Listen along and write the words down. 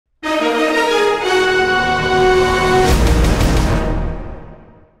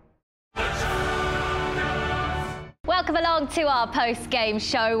along to our post-game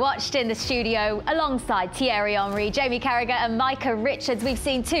show, watched in the studio alongside Thierry Henry, Jamie Carragher and Micah Richards. We've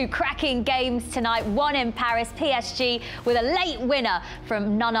seen two cracking games tonight, one in Paris, PSG, with a late winner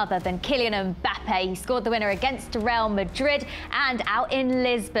from none other than Kylian Mbappe. He scored the winner against Real Madrid, and out in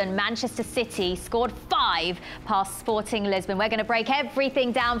Lisbon, Manchester City scored 5 past Sporting Lisbon. We're going to break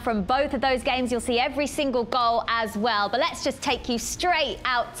everything down from both of those games. You'll see every single goal as well. But let's just take you straight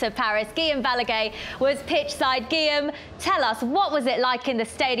out to Paris. Guillaume Balaguer was pitchside. Guillaume, tell us, what was it like in the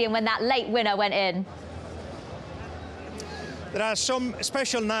stadium when that late winner went in? There are some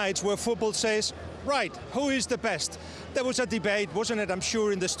special nights where football says, right, who is the best? There was a debate, wasn't it, I'm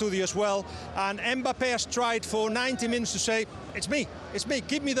sure, in the studio as well. And Mbappe has tried for 90 minutes to say, it's me,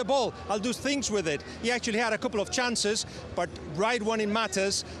 give me the ball, I'll do things with it. He actually had a couple of chances, but right when it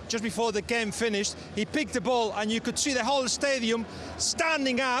matters, just before the game finished, he picked the ball and you could see the whole stadium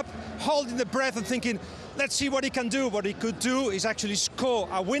standing up, holding the breath and thinking, let's see what he can do. What he could do is actually score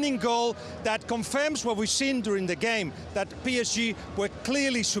a winning goal that confirms what we've seen during the game, that PSG were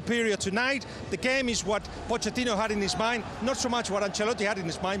clearly superior tonight. The game is what Pochettino had in his mind, not so much what Ancelotti had in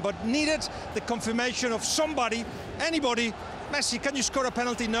his mind, but needed the confirmation of somebody, anybody. Messi, can you score a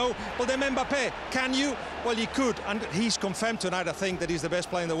penalty? No. Well, then Mbappe, can you? Well, he could, and he's confirmed tonight, I think, that he's the best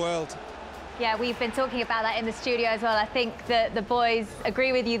player in the world. Yeah, we've been talking about that in the studio as well. I think that the boys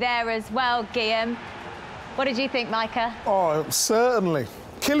agree with you there as well, Guillaume. What did you think, Micah? Oh, certainly.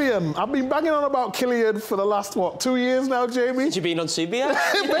 Kylian, I've been banging on about Kylian for the last, what, 2 years now, Jamie? Has you been on CBS?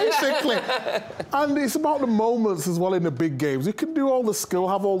 Basically. And it's about the moments as well in the big games. You can do all the skill,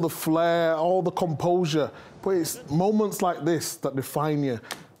 have all the flair, all the composure, but it's moments like this that define you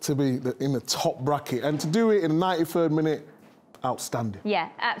to be in the top bracket. And to do it in the 93rd minute, outstanding. Yeah,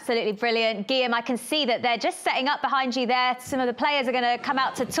 absolutely brilliant. Guillaume, I can see that they're just setting up behind you there. Some of the players are going to come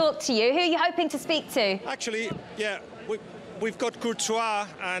out to talk to you. Who are you hoping to speak to? Actually, yeah, we've got Courtois,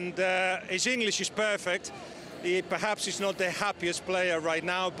 and his English is perfect. He perhaps is not the happiest player right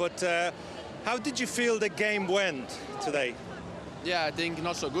now, but how did you feel the game went today? Yeah, I think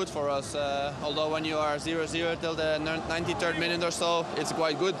not so good for us. Although when you are 0-0 till the 93rd minute or so, it's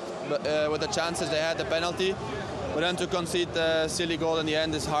quite good. But with the chances they had, the penalty. But then to concede a silly goal in the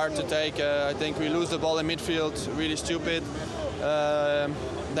end is hard to take. I think we lose the ball in midfield, really stupid.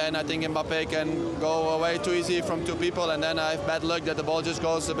 Then I think Mbappe can go away too easy from 2 people, and then I have bad luck that the ball just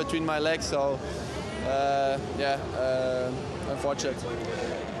goes between my legs. So, unfortunate.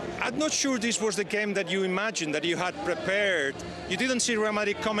 I'm not sure this was the game that you imagined, that you had prepared. You didn't see Real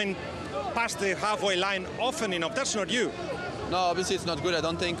Madrid coming past the halfway line often enough. That's not you. No, obviously it's not good. I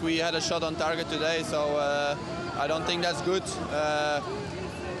don't think we had a shot on target today, so I don't think that's good.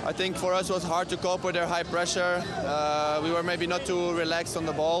 I think for us it was hard to cope with their high pressure. We were maybe not too relaxed on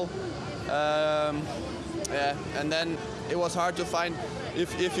the ball. Yeah, and then it was hard to find,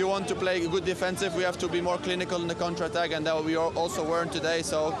 if you want to play good defensive, we have to be more clinical in the counter-attack, and that we also weren't today.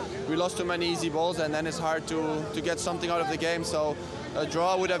 So we lost too many easy balls, and then it's hard to get something out of the game. So a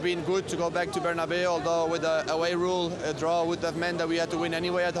draw would have been good to go back to Bernabeu, although with the away rule, a draw would have meant that we had to win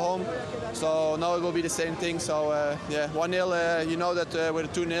anyway at home. So now it will be the same thing. So yeah, 1-0, you know that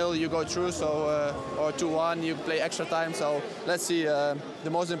with 2-0 you go through, so or 2-1 you play extra time. So let's see. The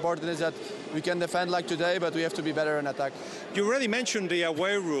most important is that we can defend like today, but we have to be better in attack. You already mentioned the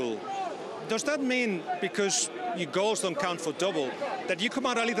away rule. Does that mean, because your goals don't count for double, that you come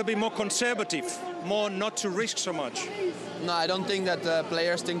out a little bit more conservative, more not to risk so much? No, I don't think that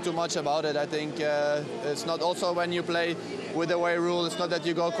players think too much about it. I think it's not also when you play with the away rule, it's not that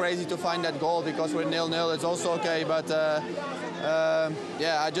you go crazy to find that goal because we're 0-0, it's also okay. But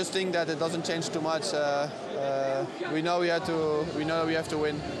yeah, I just think that it doesn't change too much. We know we have to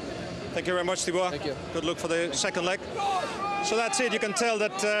win. Thank you very much, Thibaut. Thank you. Good luck for the second leg. So that's it. You can tell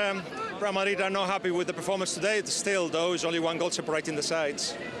that Real Madrid are not happy with the performance today. Still, though, is only 1 goal separating the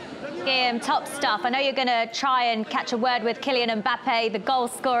sides. Guillaume, top stuff. I know you're going to try and catch a word with Kylian Mbappe, the goal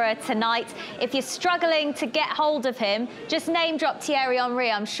scorer tonight. If you're struggling to get hold of him, just name drop Thierry Henry.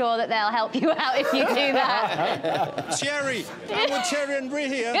 I'm sure that they'll help you out if you do that. Thierry! I'm with Thierry Henry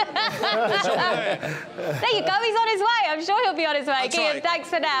here. There you go, he's on his way. I'm sure he'll be on his way. Guillaume, thanks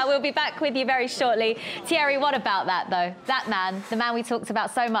for now. We'll be back with you very shortly. Thierry, what about that, though? That man, the man we talked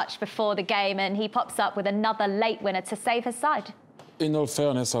about so much before the game, and he pops up with another late winner to save his side. In all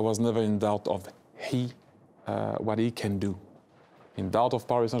fairness, I was never in doubt of what he can do. In doubt of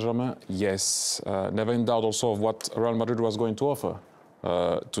Paris Saint-Germain, yes. Never in doubt also of what Real Madrid was going to offer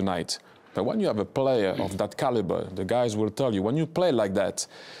tonight. But when you have a player of that caliber, the guys will tell you, when you play like that,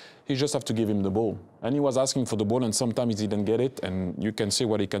 you just have to give him the ball. And he was asking for the ball, and sometimes he didn't get it, and you can see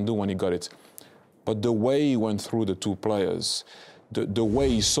what he can do when he got it. But the way he went through the two players, the way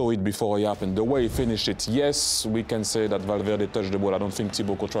he saw it before it happened, the way he finished it, yes, we can say that Valverde touched the ball. I don't think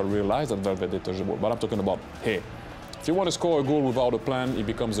Thibaut Courtois realized that Valverde touched the ball. But I'm talking about, hey, if you want to score a goal without a plan, it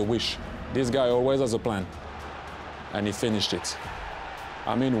becomes a wish. This guy always has a plan. And he finished it.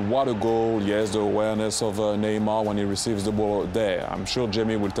 I mean, what a goal. Yes, the awareness of Neymar when he receives the ball there. I'm sure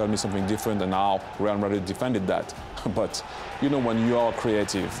Jamie will tell me something different and how Real Madrid defended that. But, you know, when you are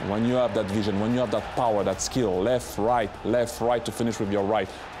creative, when you have that vision, when you have that power, that skill, left, right to finish with your right.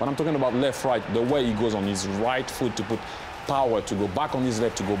 When I'm talking about left, right, the way he goes on his right foot to put power, to go back on his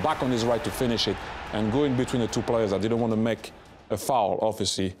left, to go back on his right to finish it, and go in between the two players. I didn't want to make a foul,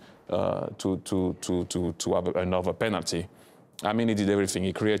 obviously, to have another penalty. I mean, he did everything.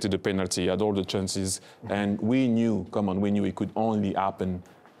 He created the penalty, he had all the chances, and we knew, we knew it could only happen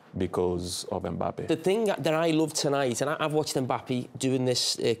because of Mbappe. The thing that I love tonight, and I've watched Mbappe doing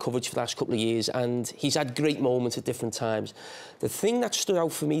this coverage for the last couple of years, and he's had great moments at different times. The thing that stood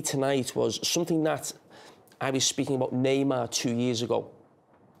out for me tonight was something that I was speaking about Neymar 2 years ago,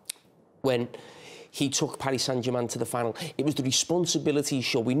 when he took Paris Saint-Germain to the final. It was the responsibility he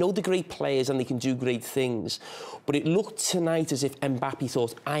showed. We know the great players and they can do great things, but it looked tonight as if Mbappe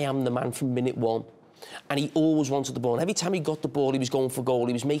thought, I am the man from minute one. And he always wanted the ball. And every time he got the ball, he was going for goal.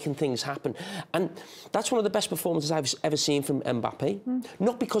 He was making things happen. And that's one of the best performances I've ever seen from Mbappe.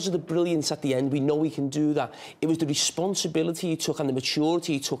 Not because of the brilliance at the end. We know he can do that. It was the responsibility he took and the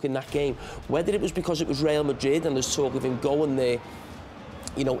maturity he took in that game. Whether it was because it was Real Madrid and there's talk of him going there,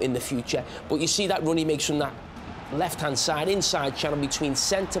 you know, in the future. But you see that run he makes from that left-hand side, inside channel between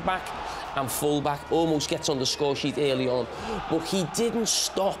centre-back and full-back, almost gets on the score sheet early on. But he didn't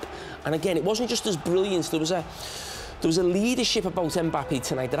stop. And again, it wasn't just his brilliance. There was a leadership about Mbappe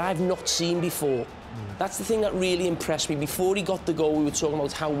tonight that I've not seen before. That's the thing that really impressed me. Before he got the goal, we were talking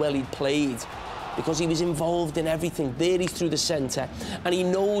about how well he played, because he was involved in everything. There he's through the centre, and he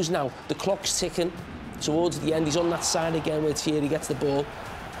knows now the clock's ticking. Towards the end, he's on that side again where Thierry gets the ball.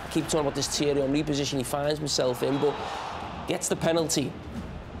 I keep talking about this Thierry Henry position he finds himself in, but gets the penalty.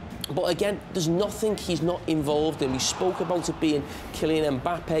 But again, there's nothing he's not involved in. We spoke about it being Kylian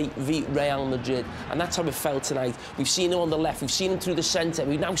Mbappe v Real Madrid, and that's how it felt tonight. We've seen him on the left, we've seen him through the centre,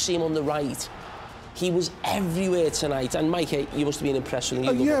 we now see him on the right. He was everywhere tonight, and Micah, you must have been impressed with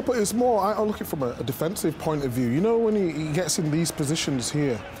him. Yeah, but it's more, I look at it from a defensive point of view. You know, when he gets in these positions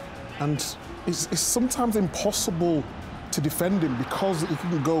here, and it's sometimes impossible to defend him because he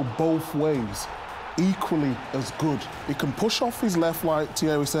can go both ways, equally as good. He can push off his left, like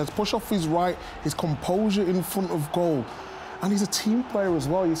Thierry says, push off his right, his composure in front of goal. And he's a team player as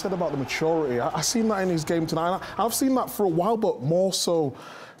well. You said about the maturity. I've seen that in his game tonight. I've seen that for a while, but more so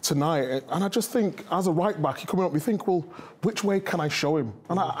tonight. And I just think, as a right-back, you're coming up, you think, well, which way can I show him?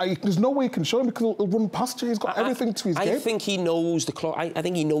 And there's no way you can show him because he'll run past you. He's got everything to his game. I think he knows the clock. I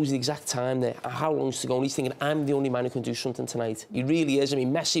think he knows the exact time there, how long's to go. And he's thinking, I'm the only man who can do something tonight. He really is. I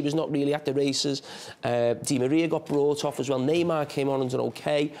mean, Messi was not really at the races. Di Maria got brought off as well. Neymar came on and done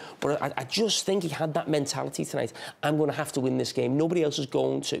OK. But I just think he had that mentality tonight. I'm going to have to win this game. Nobody else is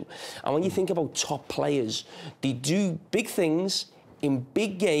going to. And when you think about top players, they do big things in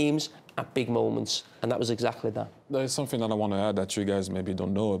big games at big moments, and that was exactly that. There's something that I want to add that you guys maybe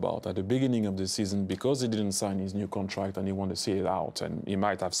don't know about. At the beginning of the season, because he didn't sign his new contract and he wanted to see it out, and he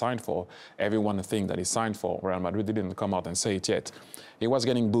might have signed for everyone to think that he signed for Real Madrid, didn't come out and say it yet. He was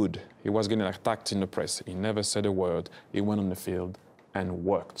getting booed. He was getting attacked in the press. He never said a word. He went on the field and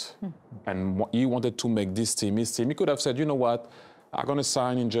worked. And he wanted to make this team his team. He could have said, you know what? I'm going to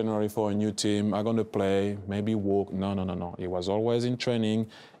sign in January for a new team. I'm going to play, maybe walk. No. He was always in training.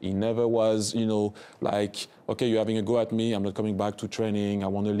 He never was, you know, like, okay, you're having a go at me. I'm not coming back to training. I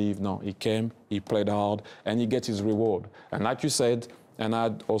want to leave. No, he came, he played hard, and he gets his reward. And like you said, and I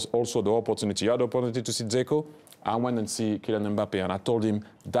had also the opportunity. You had the opportunity to see Dzeko. I went and see Kylian Mbappe, and I told him,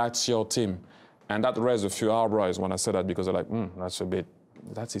 that's your team. And that raised a few eyebrows when I said that, because they're like,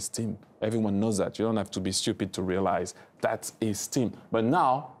 that's his team. Everyone knows that. You don't have to be stupid to realize that's his team. But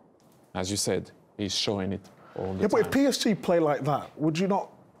now, as you said, he's showing it all the time. But if PSG play like that, would you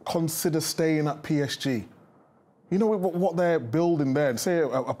not consider staying at PSG? You know what they're building there. Say a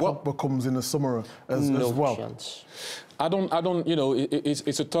Pogba comes in the summer as well. Chance. I don't. You know,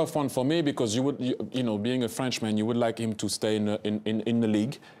 it's a tough one for me, because you know, being a Frenchman, you would like him to stay in the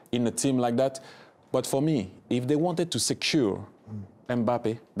league, in a team like that. But for me, if they wanted to secure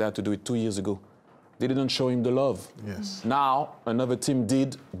Mbappe, they had to do it 2 years ago. They didn't show him the love. Yes. Now, another team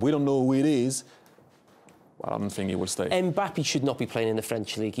did. We don't know who it is. I don't think he will stay. Mbappe should not be playing in the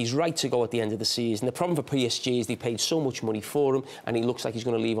French league. He's right to go at the end of the season. The problem for PSG is they paid so much money for him and he looks like he's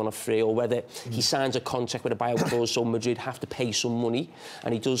going to leave on a free, or whether he signs a contract with a buyout clause so Madrid have to pay some money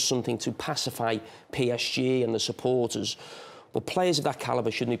and he does something to pacify PSG and the supporters. But players of that calibre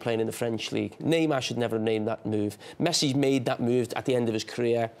shouldn't be playing in the French league. Neymar should never have made that move. Messi's made that move at the end of his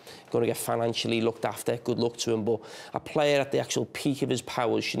career, going to get financially looked after. Good luck to him. But a player at the actual peak of his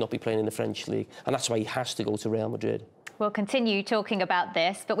powers should not be playing in the French league. And that's why he has to go to Real Madrid. We'll continue talking about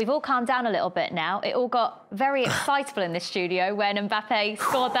this, but we've all calmed down a little bit now. It all got very excitable in the studio when Mbappe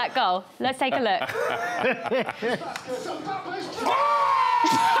scored that goal. Let's take a look.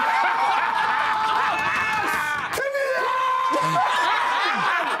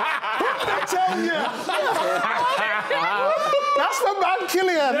 That's the man,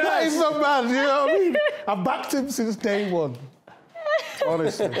 Kylian. Yes. That is the man. You know what I mean? I've backed him since day one.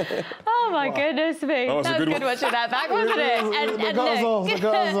 Honestly. Oh my goodness me. That was good watching that back, wasn't it? And look,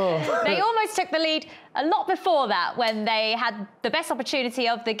 they almost took the lead a lot before that when they had the best opportunity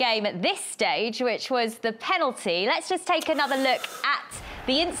of the game at this stage, which was the penalty. Let's just take another look at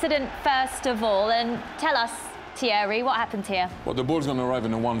the incident first of all and tell us, Thierry, what happened here? Well, the ball's going to arrive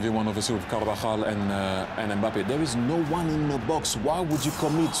in a 1v1, obviously, with Carvajal and Mbappe. There is no one in the box. Why would you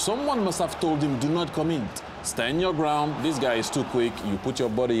commit? Someone must have told him, do not commit. Stand your ground. This guy is too quick. You put your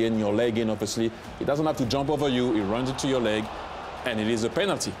body in, your leg in, obviously. He doesn't have to jump over you. He runs into your leg, and it is a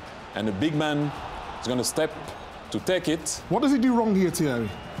penalty. And the big man is going to step to take it. What does he do wrong here, Thierry?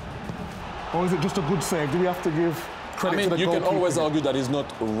 Or is it just a good save? Do we have to give credit to the goalkeeper? You can always argue that he's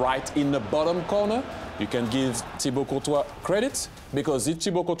not right in the bottom corner. You can give Thibaut Courtois credit, because if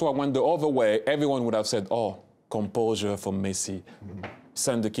Thibaut Courtois went the other way, everyone would have said, oh, composure from Messi.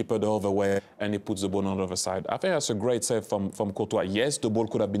 Send the keeper the other way, and he puts the ball on the other side. I think that's a great save from Courtois. Yes, the ball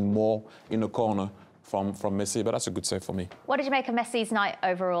could have been more in the corner from Messi, but that's a good save for me. What did you make of Messi's night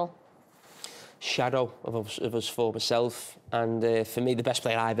overall? Shadow of his former self, and for me, the best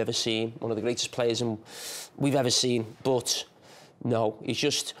player I've ever seen, one of the greatest players we've ever seen, but no, he's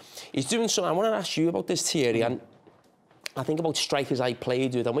doing something. I want to ask you about this, Thierry, and I think about strikers I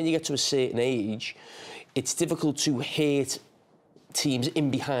played with, and when you get to a certain age, it's difficult to hate teams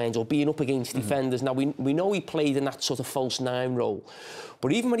in behind or being up against defenders. Now, we know he played in that sort of false nine role,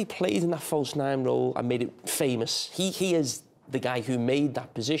 but even when he played in that false nine role and made it famous, he is the guy who made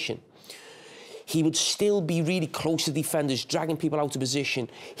that position. He would still be really close to defenders, dragging people out of position.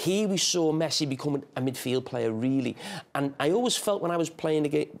 Here we saw Messi becoming a midfield player, really. And I always felt when I was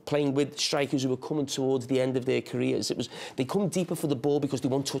playing with strikers who were coming towards the end of their careers, they come deeper for the ball because they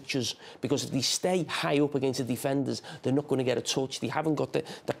want touches. Because if they stay high up against the defenders, they're not going to get a touch. They haven't got the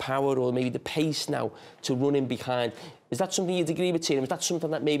power or maybe the pace now to run in behind. Is that something you'd agree with, Thierry? Is that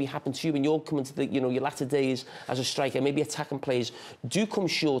something that maybe happened to you when you're coming to your latter days as a striker? Maybe attacking players do come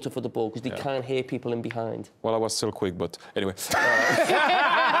shorter for the ball because they can't hear people in behind. Well, I was still quick, but anyway.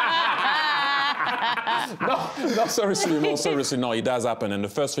 No, seriously, no, it does happen. And the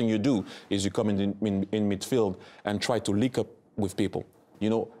first thing you do is you come in midfield and try to link up with people,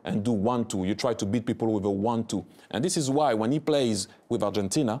 and do 1-2. You try to beat people with a 1-2. And this is why when he plays with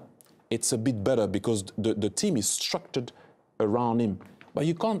Argentina, it's a bit better because the team is structured around him. But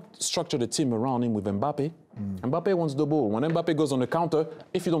you can't structure the team around him with Mbappe. Mbappe wants the ball. When Mbappe goes on the counter,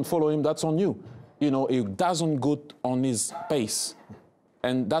 if you don't follow him, that's on you. He doesn't go on his pace.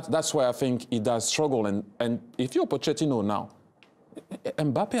 And that's why I think he does struggle. And if you're Pochettino now,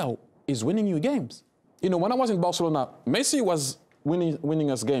 Mbappe is winning you games. When I was in Barcelona, Messi was winning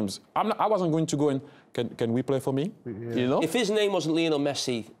us games. I wasn't going to go in, can we play for me? Yeah. If his name wasn't Lionel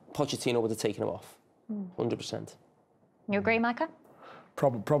Messi, Pochettino would have taken him off, 100%. You agree, Micah?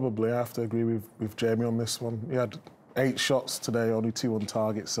 Probably. I have to agree with Jamie on this one. He had 8 shots today, only 2 on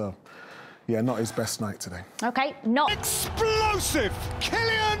target, so yeah, not his best night today. OK, not... Explosive!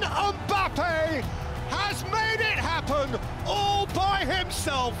 Kylian Mbappe has made it happen all by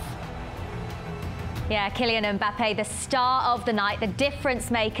himself. Yeah, Kylian Mbappe, the star of the night, the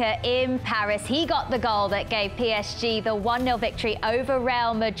difference maker in Paris. He got the goal that gave PSG the 1-0 victory over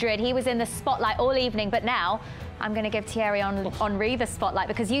Real Madrid. He was in the spotlight all evening, but now I'm going to give Thierry Henry the spotlight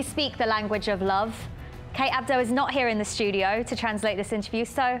because you speak the language of love. Kate Abdo is not here in the studio to translate this interview,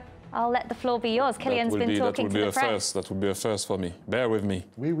 so I'll let the floor be yours. Kylian's been talking to the press. That would be a first for me. Bear with me.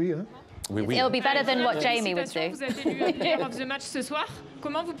 Oui, hein? It'll be better than what Jamie would do. Vous êtes élu player of the match ce soir.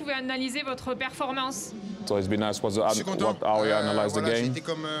 Comment vous pouvez analyser votre performance? So it's been nice. How you analyze the game?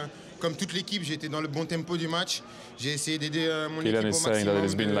 Comme toute l'équipe, j'ai été dans le bon tempo du match. J'ai essayé d'aider mon équipe Kylian is saying that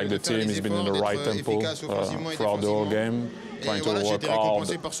it's been like the team, he's been in the right tempo throughout the whole game, trying to work hard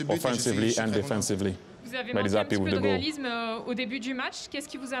offensively and defensively. Vous avez manqué un petit peu de réalisme au début du match. Qu'est-ce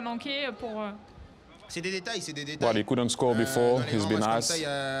qui vous a manqué pour... C'est des détails, c'est des détails. Well, he couldn't score before. He's been asked,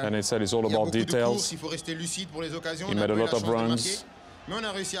 and he said it's all about details. Il faut rester lucide pour les occasions. He made a lot of runs. Mais on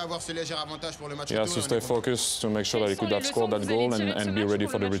a réussi à avoir ce léger avantage pour le match. He has to stay focused to make sure that he could have scored that goal and be ready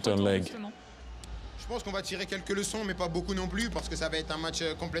for the return leg. Je pense qu'on va tirer quelques leçons, mais pas beaucoup non plus, parce que ça va être un match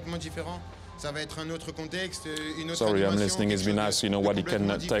complètement différent. Ça va être un autre contexte, une autre Sorry, I'm listening. He's been asked, you know, what he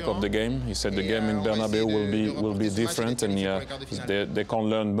can take of the game. He said the game in Bernabeu will be different, and they can't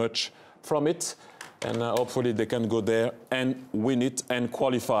learn much from it. And hopefully they can go there and win it and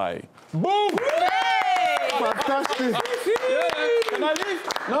qualify. Boom! Fantastic! Can I leave?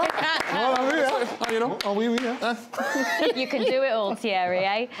 No? You know? Oh, oui, yeah. You can do it all, Thierry,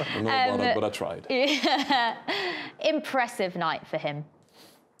 eh? No, but I tried. Impressive night for him.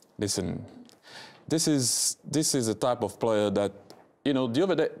 Listen, this is a type of player that, you know, the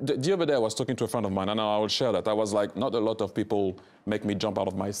other day I was talking to a friend of mine, and I will share that. I was like, not a lot of people make me jump out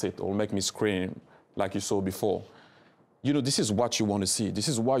of my seat or make me scream like you saw before. You know, this is what you want to see. This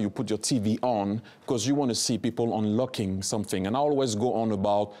is why you put your TV on, because you want to see people unlocking something. And I always go on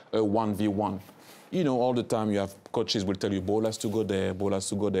about a 1v1. You know, all the time you have coaches will tell you, ball has to go there, ball has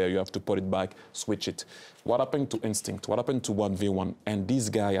to go there, you have to put it back, switch it. What happened to instinct? What happened to 1v1? And this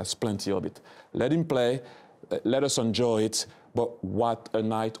guy has plenty of it. Let him play, let us enjoy it. But what a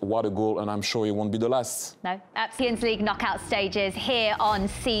night, what a goal, and I'm sure it won't be the last. No, Champions League knockout stages here on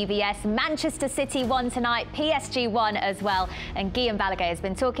CBS. Manchester City won tonight, PSG won as well, and Guillaume Balaguer has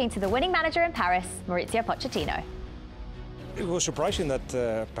been talking to the winning manager in Paris, Mauricio Pochettino. It was surprising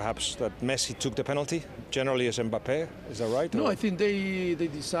that perhaps that Messi took the penalty, generally as Mbappé, is that right? No, I think they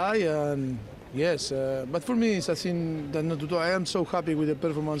decide, and yes, but for me it's a thing that not to do. I am so happy with the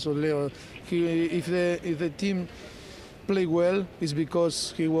performance of Leo. If the team play well, it's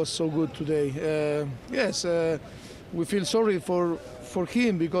because he was so good today. Yes, we feel sorry for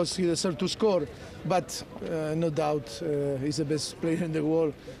him because he deserved to score, but no doubt he's the best player in the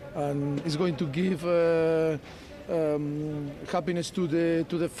world, and he's going to give happiness to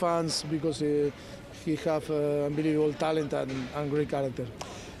the fans because he have unbelievable talent and great character.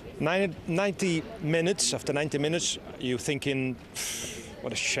 90 minutes, after 90 minutes, you thinking,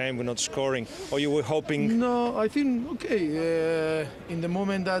 what a shame we're not scoring, or you were hoping? No, I think, okay, in the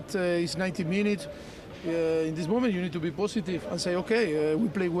moment that it's 90 minutes, in this moment you need to be positive and say, okay, we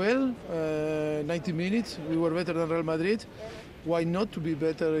play well, 90 minutes, we were better than Real Madrid. Why not to be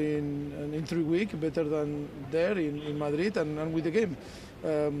better in 3 weeks, better than there in Madrid and with the game?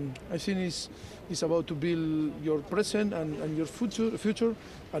 I think it's about to build your present and your future,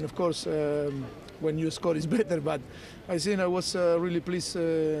 and of course, when you score is better, but I think I was really pleased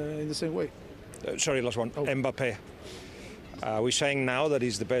in the same way. Sorry, last one. Oh. Mbappé. Are we saying now that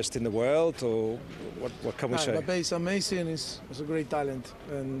he's the best in the world, or what can we say? Mbappé is amazing, he's a great talent.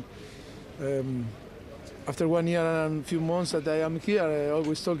 And after 1 year and a few months that I am here, I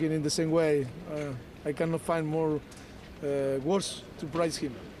always talking in the same way. I cannot find more words to praise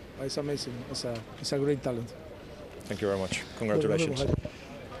him. It's amazing, it's a great talent. Thank you very much. Congratulations.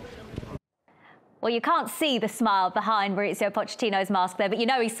 Well, you can't see the smile behind Mauricio Pochettino's mask there, but you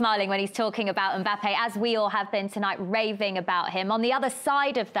know he's smiling when he's talking about Mbappé, as we all have been tonight, raving about him. On the other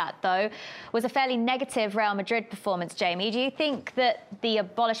side of that, though, was a fairly negative Real Madrid performance, Jamie. Do you think that the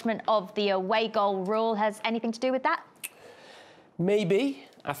abolishment of the away goal rule has anything to do with that? Maybe.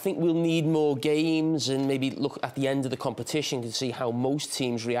 I think we'll need more games and maybe look at the end of the competition to see how most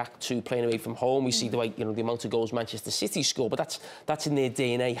teams react to playing away from home. We see the way, you know, the amount of goals Manchester City score, but that's in their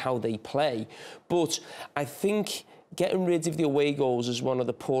DNA how they play. But I think getting rid of the away goals is one of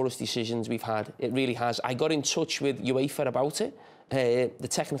the poorest decisions we've had. It really has. I got in touch with UEFA about it. The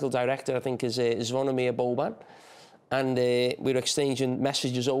technical director, I think, is Zvonimir Boban, and we're exchanging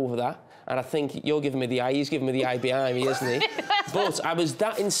messages over that. And I think you're giving me the eye, he's giving me the eye behind me, isn't he? But I was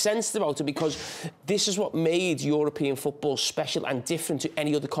that incensed about it because this is what made European football special and different to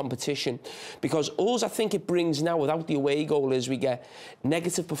any other competition. Because all I think it brings now without the away goal is we get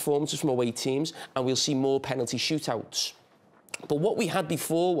negative performances from away teams and we'll see more penalty shootouts. But what we had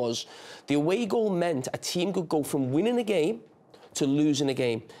before was the away goal meant a team could go from winning a game to losing a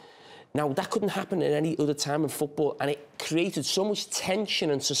game. Now, that couldn't happen at any other time in football, and it created so much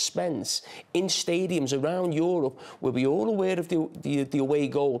tension and suspense in stadiums around Europe where we're all aware of the away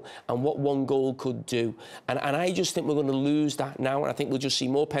goal and what one goal could do. And I just think we're going to lose that now, and I think we'll just see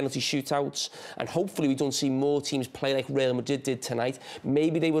more penalty shootouts, and hopefully we don't see more teams play like Real Madrid did tonight.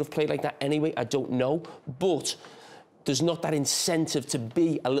 Maybe they would have played like that anyway, I don't know. But there's not that incentive to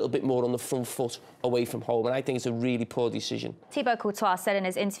be a little bit more on the front foot away from home, and I think it's a really poor decision. Thibaut Courtois said in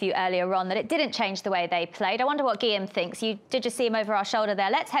his interview earlier on that it didn't change the way they played. I wonder what Guillaume thinks. You did just see him over our shoulder there.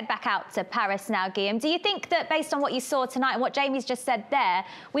 Let's head back out to Paris now, Guillaume. Do you think that based on what you saw tonight and what Jamie's just said there,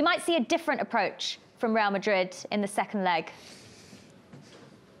 we might see a different approach from Real Madrid in the second leg?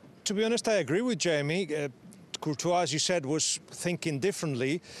 To be honest, I agree with Jamie. Courtois, as you said, was thinking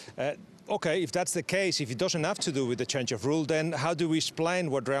differently. Okay, if that's the case, if it doesn't have to do with the change of rule, then how do we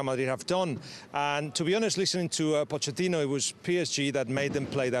explain what Real Madrid have done? And to be honest, listening to Pochettino, it was PSG that made them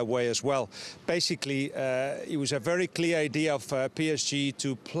play that way as well. Basically, it was a very clear idea of PSG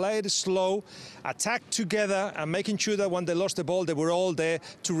to play it slow, attack together, and making sure that when they lost the ball, they were all there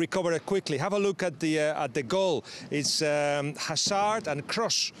to recover it quickly. Have a look at the goal. It's Hazard and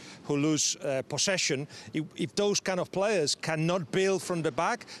Kroos who lose possession. If those kind of players cannot build from the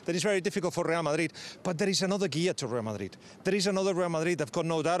back, then it's very difficult for Real Madrid. But there is another gear to Real Madrid. There is another Real Madrid. I've got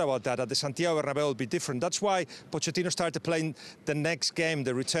no doubt about that. At the Santiago Bernabéu will be different. That's why Pochettino started playing the next game,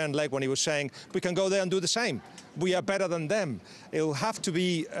 the return leg, when he was saying, we can go there and do the same. We are better than them. It'll have to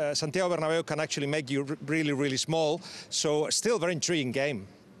be, Santiago Bernabéu can actually make you really, really small. So still a very intriguing game.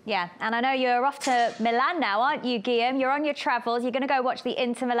 Yeah, and I know you're off to Milan now, aren't you, Guillaume? You're on your travels. You're going to go watch the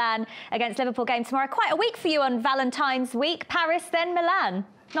Inter Milan against Liverpool game tomorrow. Quite a week for you on Valentine's week. Paris, then Milan.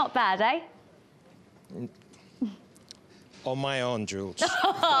 Not bad, eh? On my own, Jules.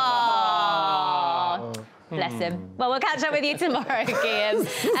 Oh, bless him. Well, we'll catch up with you tomorrow, Guillaume.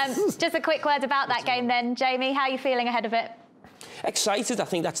 Just a quick word about that game then, Jamie. How are you feeling ahead of it? Excited. I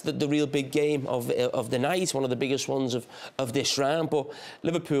think that's the real big game of the night, one of the biggest ones of this round. But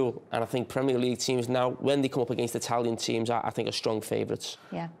Liverpool and I think Premier League teams now, when they come up against Italian teams, I think are strong favourites.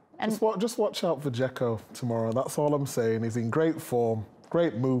 Yeah. And just watch out for Dzeko tomorrow. That's all I'm saying. He's in great form,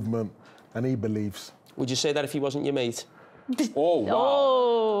 great movement, and he believes. Would you say that if he wasn't your mate? Oh, wow.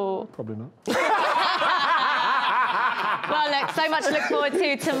 Oh. Probably not. Well, look, so much to look forward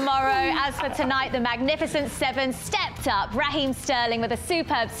to tomorrow. As for tonight, the Magnificent Seven stepped up. Raheem Sterling with a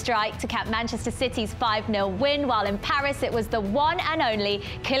superb strike to cap Manchester City's 5-0 win, while in Paris it was the one and only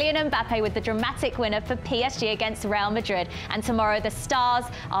Kylian Mbappe with the dramatic winner for PSG against Real Madrid. And tomorrow the stars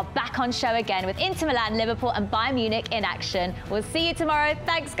are back on show again with Inter Milan, Liverpool and Bayern Munich in action. We'll see you tomorrow.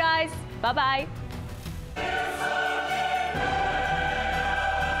 Thanks, guys. Bye-bye.